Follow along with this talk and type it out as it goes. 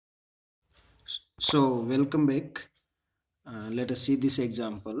So welcome back. Let us see this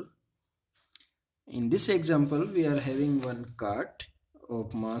example. In this example, we are having one cart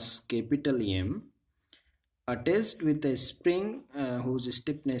of mass capital M attached with a spring whose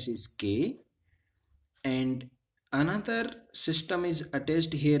stiffness is K, and another system is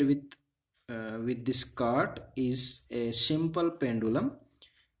attached here with this cart is a simple pendulum.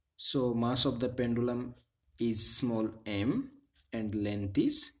 So mass of the pendulum is small m and length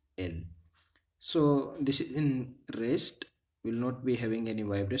is L. So this is in rest, will not be having any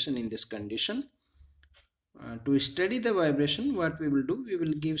vibration in this condition. To study the vibration, what we will do, we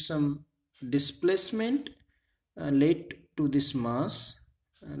will give some displacement let to this mass.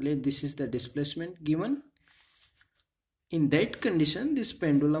 Let this is the displacement given. In that condition, this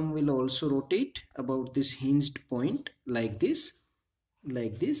pendulum will also rotate about this hinged point like this,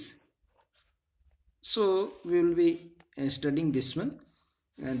 like this. So we will be studying this one.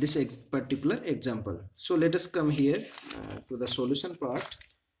 This particular example. So let us come here to the solution part.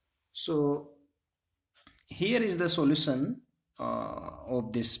 So here is the solution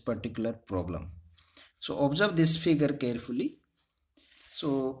of this particular problem. So observe this figure carefully.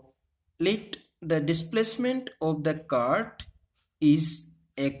 So let the displacement of the cart is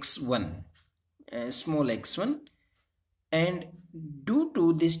x1, small x1, and due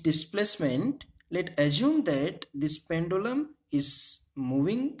to this displacement, let's assume that this pendulum is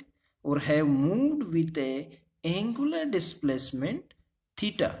moving or have moved with a angular displacement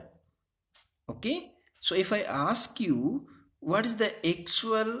theta. Okay, so if I ask you what is the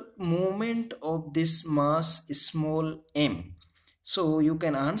actual movement of this mass small m, so you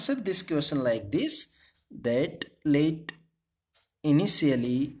can answer this question like this, that let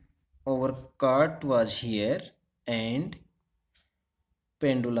initially our cart was here and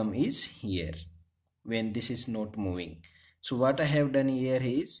pendulum is here when this is not moving. So what I have done here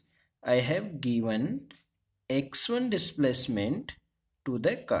is I have given x1 displacement to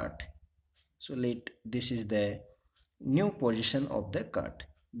the cart. So let this is the new position of the cart,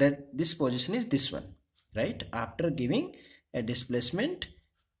 that this position is this one, right, after giving a displacement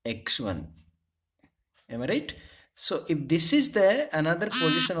x1. Am I right? So if this is the another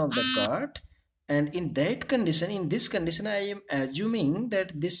position of the cart, and in that condition, in this condition, I am assuming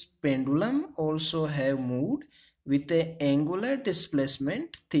that this pendulum also have moved with a angular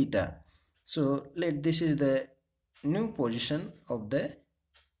displacement theta. So let this is the new position of the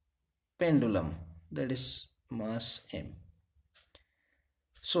pendulum, that is mass m.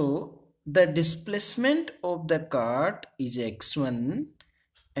 So the displacement of the cart is x1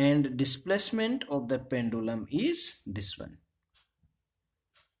 and displacement of the pendulum is this one,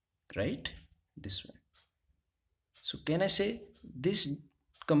 right, this one. So can I say this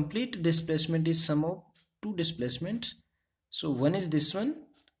complete displacement is sum of two displacements? So one is this one,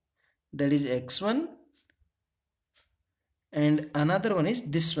 that is x1, and another one is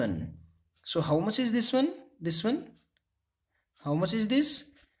this one. So how much is this one? This one, how much is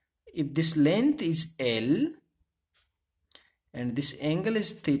this? If this length is L and this angle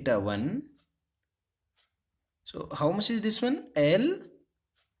is theta 1, so how much is this one? L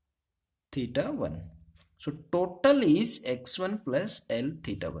theta 1. So total is x1 plus L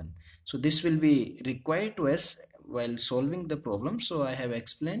theta 1. So this will be required to us while solving the problem. So I have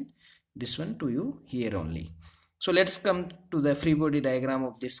explained this one to you here only. So let's come to the free body diagram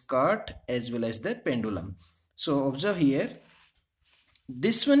of this cart as well as the pendulum. So observe here,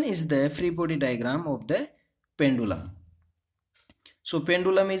 this one is the free body diagram of the pendulum. So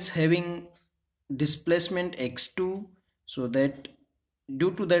pendulum is having displacement x2, so that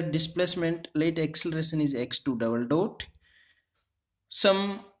due to that displacement, let acceleration is x2 double dot.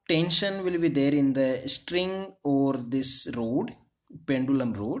 Some tension will be there in the string or this rod,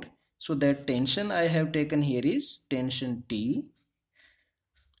 pendulum rod. So that tension I have taken here is tension T.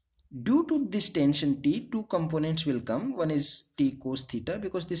 Due to this tension T, two components will come. One is T cos theta,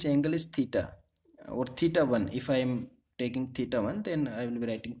 because this angle is theta or theta 1. If I am taking theta 1, then I will be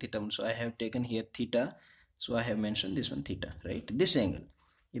writing theta 1. So I have taken here theta. So I have mentioned this one theta, right? This angle.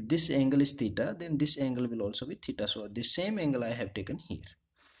 If this angle is theta, then this angle will also be theta. So the same angle I have taken here.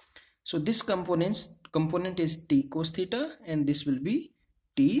 So this component is T cos theta and this will be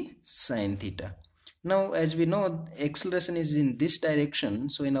T sin theta. Now as we know, acceleration is in this direction,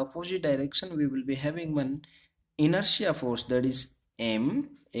 so in opposite direction we will be having one inertia force, that is m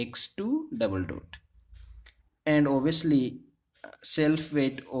x2 double dot, and obviously self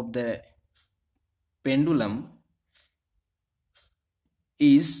weight of the pendulum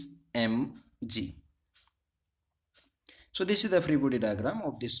is mg. So this is the free body diagram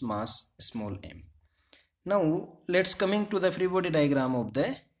of this mass small m. Now let's coming to the free body diagram of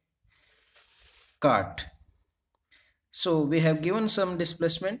the cart. So we have given some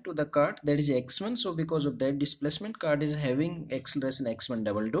displacement to the cart, that is x1. So because of that displacement, cart is having acceleration x1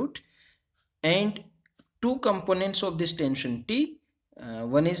 double dot, and two components of this tension T.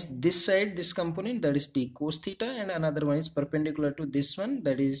 One is this side, this component, that is T cos theta, and another one is perpendicular to this one,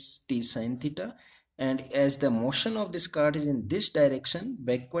 that is T sin theta. And as the motion of this cart is in this direction,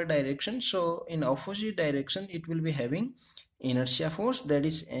 backward direction, so in opposite direction it will be having inertia force, that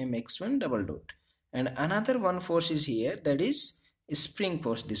is mx1 double dot. And another one force is here, that is spring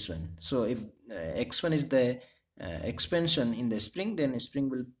force, this one. So if x1 is the expansion in the spring, then spring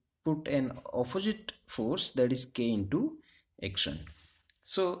will put an opposite force, that is k into x1.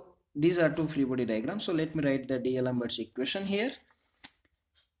 So these are two free body diagrams. So let me write the D'Alembert's equation here.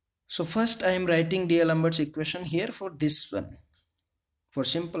 So first I am writing D'Alembert's equation here for this one, for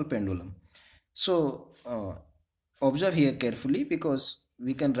simple pendulum. So observe here carefully, because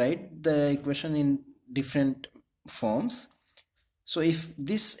we can write the equation in different forms. So if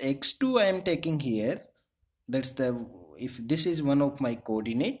this x2 I am taking here, that's the, if this is one of my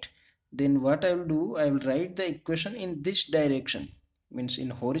coordinate, then what I will do, I will write the equation in this direction, means in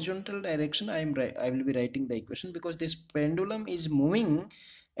horizontal direction. I will be writing the equation, because this pendulum is moving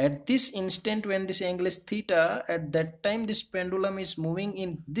at this instant when this angle is theta. At that time this pendulum is moving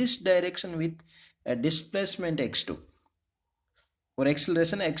in this direction with a displacement x2 or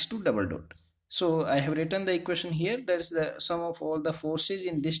acceleration x2 double dot. So I have written the equation here. That's the sum of all the forces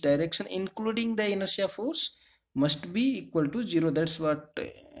in this direction, including the inertia force, must be equal to 0. That's what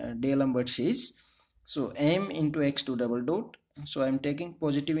D'Alembert says. So m into x2 double dot. So I'm taking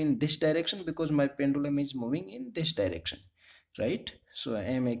positive in this direction because my pendulum is moving in this direction, right? So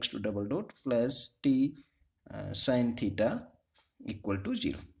m x2 double dot plus t sin theta equal to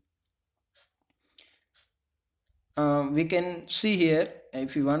 0. We can see here,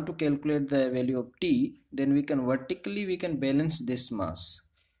 if we want to calculate the value of t, then we can vertically balance this mass.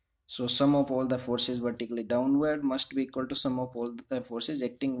 So sum of all the forces vertically downward must be equal to sum of all the forces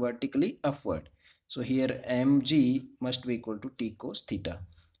acting vertically upward. So here mg must be equal to t cos theta.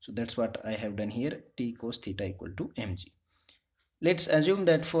 So that's what I have done here, t cos theta equal to mg. Let's assume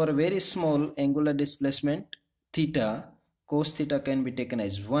that for a very small angular displacement theta, cos theta can be taken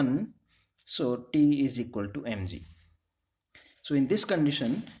as 1. So t is equal to mg. So in this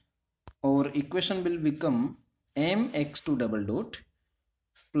condition, our equation will become mx2 double dot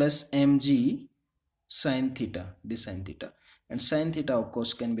plus mg sin theta, this sin theta, and sin theta of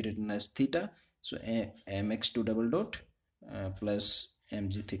course can be written as theta. So mx2 double dot plus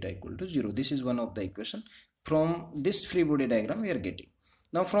mg theta equal to 0. This is one of the equation from this free body diagram we are getting.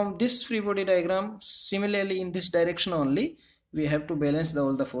 Now from this free body diagram, similarly in this direction only, we have to balance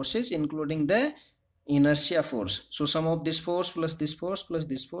all the forces including the inertia force. So sum of this force plus this force plus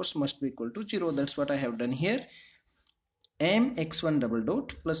this force must be equal to 0. That's what I have done here. mx1 double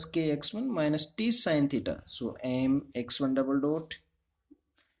dot plus kx1 minus t sin theta. So mx1 double dot,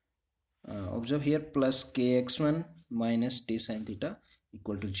 observe here, plus kx1 minus t sin theta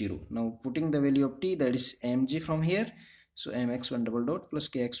equal to 0. Now putting the value of t, that is mg from here. So mx1 double dot plus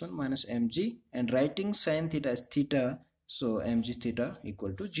kx1 minus mg, and writing sin theta as theta. So mg theta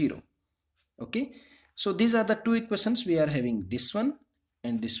equal to 0. Okay. So these are the two equations we are having, this one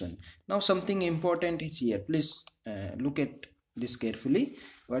and this one. Now something important is here. Please look at this carefully.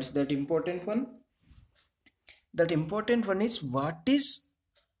 What's that important one? That important one is, what is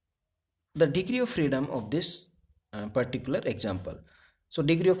the degree of freedom of this particular example? So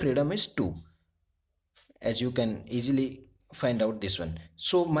degree of freedom is 2, as you can easily find out this one.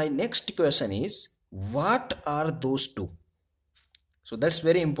 So my next question is, what are those two? So that's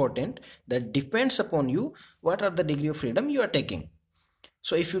very important. That depends upon you, what are the degree of freedom you are taking.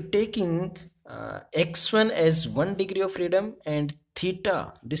 So if you're taking x1 as 1 degree of freedom and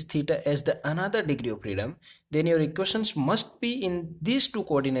theta, this theta as the another degree of freedom, then your equations must be in these two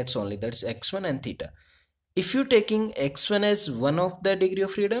coordinates only, that's x1 and theta. If you're taking x1 as one of the degree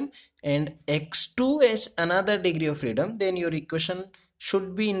of freedom and x2 as another degree of freedom, then your equation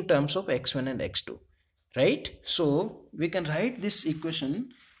should be in terms of x1 and x2, right? So we can write this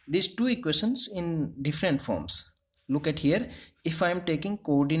equation, these two equations, in different forms. Look at here. If I am taking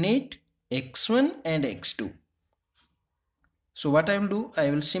coordinate x1 and x2, so what I will do, I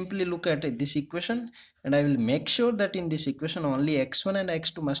will simply look at this equation and I will make sure that in this equation only x1 and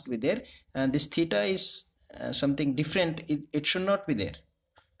x2 must be there, and this theta is something different. It should not be there.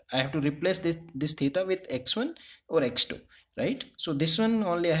 I have to replace this theta with x1 or x2, right? So this one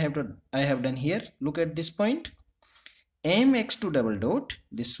only I have done here. Look at this point, mx2 double dot,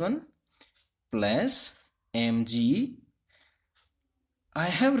 this one, plus mg I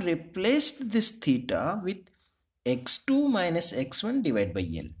have replaced this theta with x2 minus x1 divided by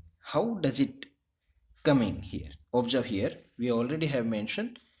L. How does it come in here? Observe here, we already have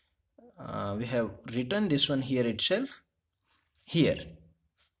mentioned, we have written this one here itself. Here,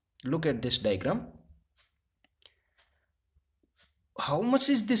 look at this diagram. How much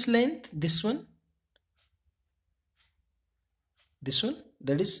is this length? This one,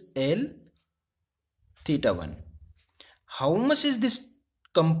 that is L theta 1. How much is this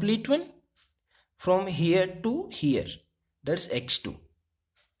complete one? From here to here, that's x2,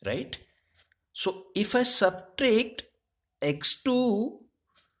 right? So if I subtract x2,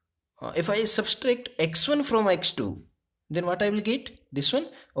 if I subtract x1 from x2, then what I will get? This one.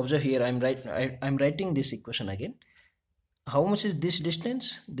 Observe here, I'm writing this equation again. How much is this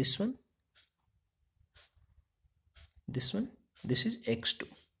distance? This one, this is x2.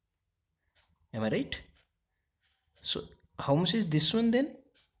 Am I right? So how much is this one then?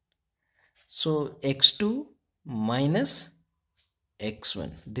 So x2 minus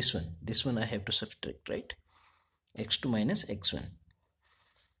x1, this one I have to subtract, right? x2 minus x1.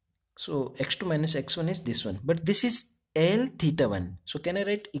 So x2 minus x1 is this one, but this is L theta 1. So can I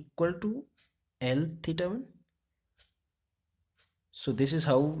write equal to L theta 1? So this is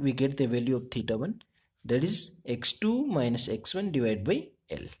how we get the value of theta 1. That is x2 minus x1 divided by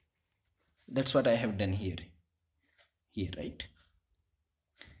L. That's what I have done here, right?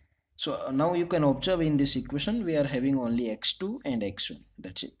 So now you can observe in this equation we are having only x2 and x1.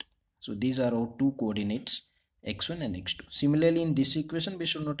 That's it. So these are our two coordinates, x1 and x2. Similarly, in this equation we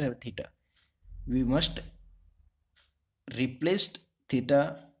should not have theta. We must replace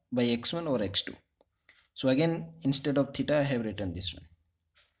theta by x1 or x2. So again, instead of theta I have written this one.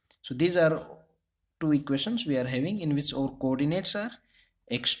 So these are two equations we are having in which our coordinates are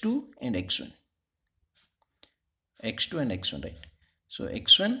x2 and x1. x2 and x1, right? So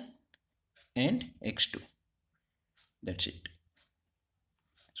x1 and x2, that's it.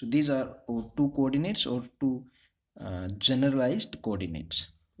 So these are our two coordinates or two generalized coordinates.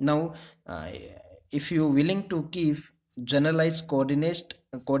 Now if you are willing to give generalized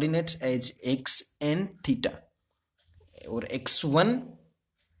coordinates as x and theta, or x1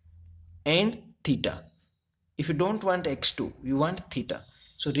 and theta, if you don't want x2, you want theta,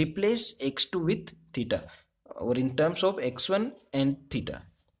 so replace x2 with theta, or in terms of x1 and theta.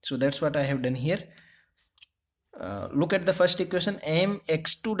 So that's what I have done here. Look at the first equation, m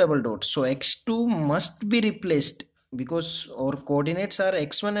x2 double dot. So x2 must be replaced because our coordinates are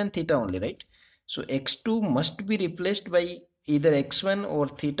x1 and theta only, right? So x2 must be replaced by either x1 or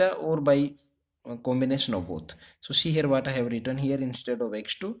theta, or by a combination of both. So see here what I have written here instead of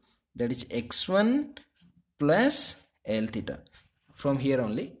x2, that is x1 plus L theta. From here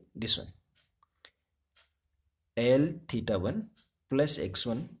only this one, L theta 1 plus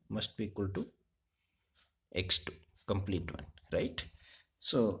x1 must be equal to x2, complete one, right?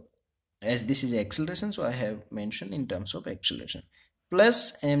 So as this is acceleration, so I have mentioned in terms of acceleration,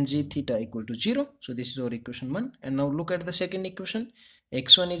 plus mg theta equal to 0. So this is our equation 1. And now look at the second equation.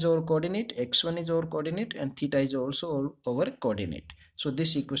 X1 is our coordinate, x1 is our coordinate, and theta is also our coordinate. So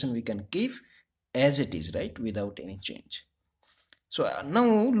this equation we can keep as it is, right, without any change. So now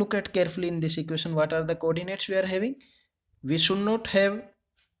look at carefully in this equation, what are the coordinates we are having? We should not have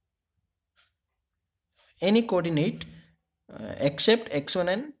any coordinate except x1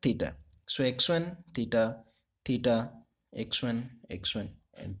 and theta. So x1 theta, theta x1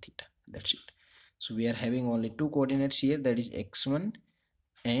 and theta, that's it. So we are having only two coordinates here, that is x1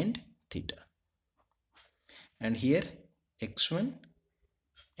 and theta, and here x1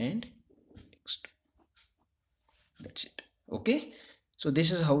 and x2, that's it. Okay, so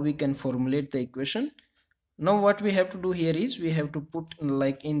this is how we can formulate the equation. Now what we have to do here is we have to put,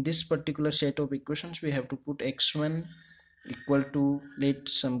 like in this particular set of equations, we have to put x1 equal to, let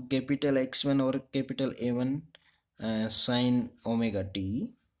some capital X1 or capital A1 sine omega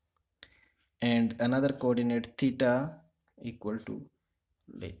t, and another coordinate theta equal to,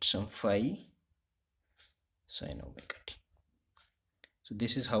 let some phi sine omega t. So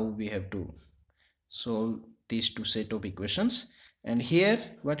this is how we have to solve these two set of equations. And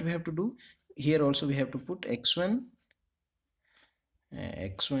here what we have to do, here also we have to put x1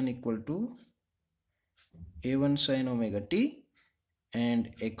 equal to a1 sine omega t,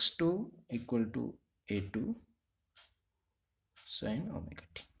 and x2 equal to a2 sine omega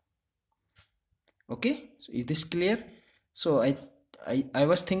t. Okay, so is this clear? So I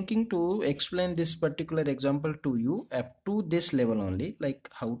was thinking to explain this particular example to you up to this level only, like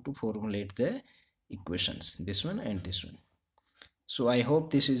how to formulate the equations, this one and this one. So I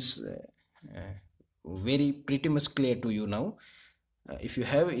hope this is very pretty much clear to you now. If you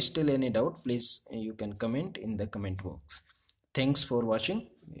have still any doubt, please you can comment in the comment box. Thanks for watching.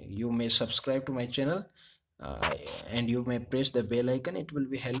 You may subscribe to my channel, uh, and you may press the bell icon. It will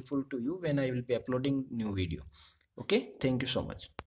be helpful to you when I will be uploading new video. Okay, thank you so much.